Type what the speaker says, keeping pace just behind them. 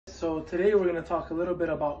So today we're going to talk a little bit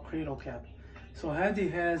about cradle cap. So Hadi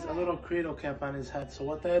has a little cradle cap on his head. So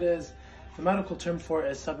what that is, the medical term for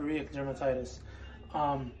it is seborrheic dermatitis.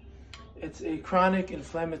 It's a chronic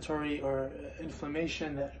inflammatory or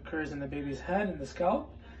inflammation that occurs in the baby's head and the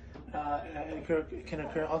scalp. It can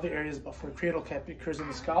occur in other areas, but for cradle cap it occurs in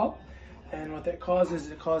the scalp. And what that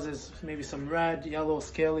causes, it causes maybe some red, yellow,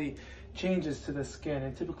 scaly changes to the skin.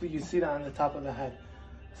 And typically you see that on the top of the head.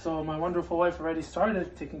 So my wonderful wife already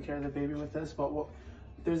started taking care of the baby with this, but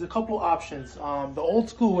there's a couple options. The old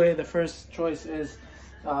school way, the first choice is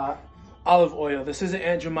olive oil. This isn't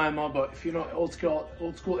Aunt Jemima, but if you know old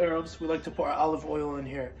school Arabs, we like to put our olive oil in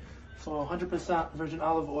here. So 100% virgin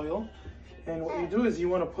olive oil. And what you do is you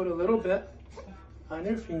want to put a little bit on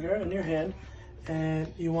your finger, in your hand,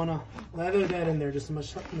 and you want to lather that in there, just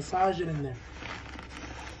massage it in there.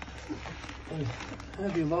 And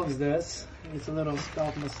Hadi loves this. It's a little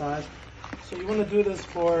scalp massage. So you want to do this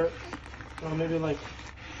for maybe like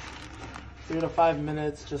 3 to 5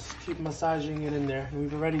 minutes. Just keep massaging it in there. And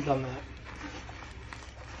we've already done that.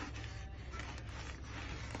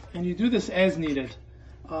 And you do this as needed.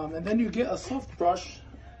 And then you get a soft brush.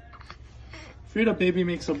 Frida baby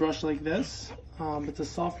makes a brush like this. It's a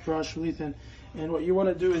soft brush, really thin. And what you want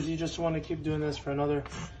to do is you just want to keep doing this for another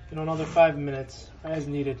 5 minutes as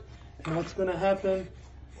needed. And what's going to happen?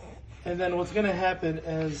 And then what's going to happen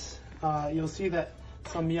is you'll see that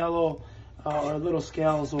some yellow or little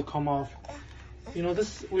scales will come off.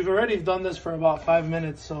 We've already done this for about 5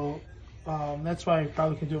 minutes, so that's why I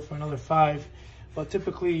probably can do it for another 5. But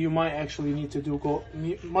typically you might actually need to go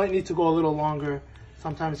a little longer,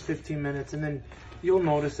 sometimes 15 minutes, and then you'll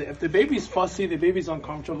notice it. If the baby's fussy, the baby's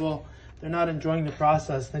uncomfortable, they're not enjoying the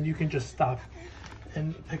process, then you can just stop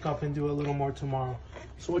and pick up and do a little more tomorrow.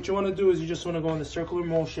 So what you want to do is you just want to go in the circular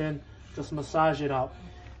motion, just massage it out.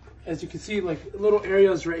 As you can see, like little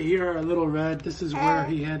areas right here are a little red. This is where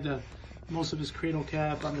he had most of his cradle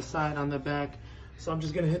cap, on the side, on the back. So I'm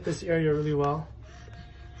just going to hit this area really well.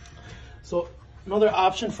 So another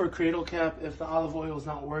option for cradle cap, if the olive oil is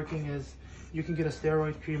not working, is you can get a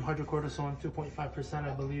steroid cream, hydrocortisone, 2.5%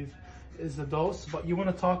 I believe is the dose. But you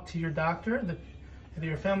want to talk to your doctor, either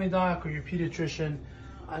your family doc or your pediatrician,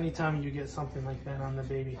 anytime you get something like that on the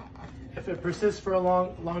baby. If it persists for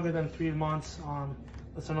longer than 3 months,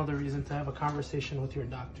 that's another reason to have a conversation with your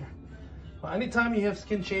doctor. But anytime you have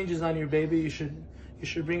skin changes on your baby, you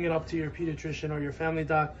should bring it up to your pediatrician or your family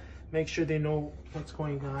doc. Make sure they know what's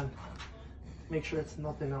going on. Make sure it's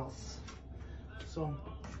nothing else. So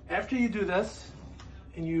after you do this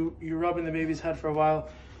and you rub in the baby's head for a while,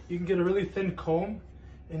 you can get a really thin comb.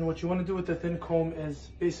 And what you want to do with the thin comb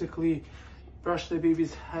is basically brush the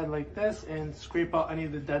baby's head like this and scrape out any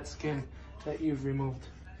of the dead skin that you've removed.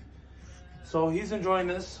 So he's enjoying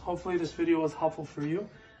this. Hopefully this video was helpful for you.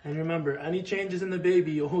 And remember, any changes in the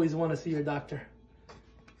baby, you always want to see your doctor.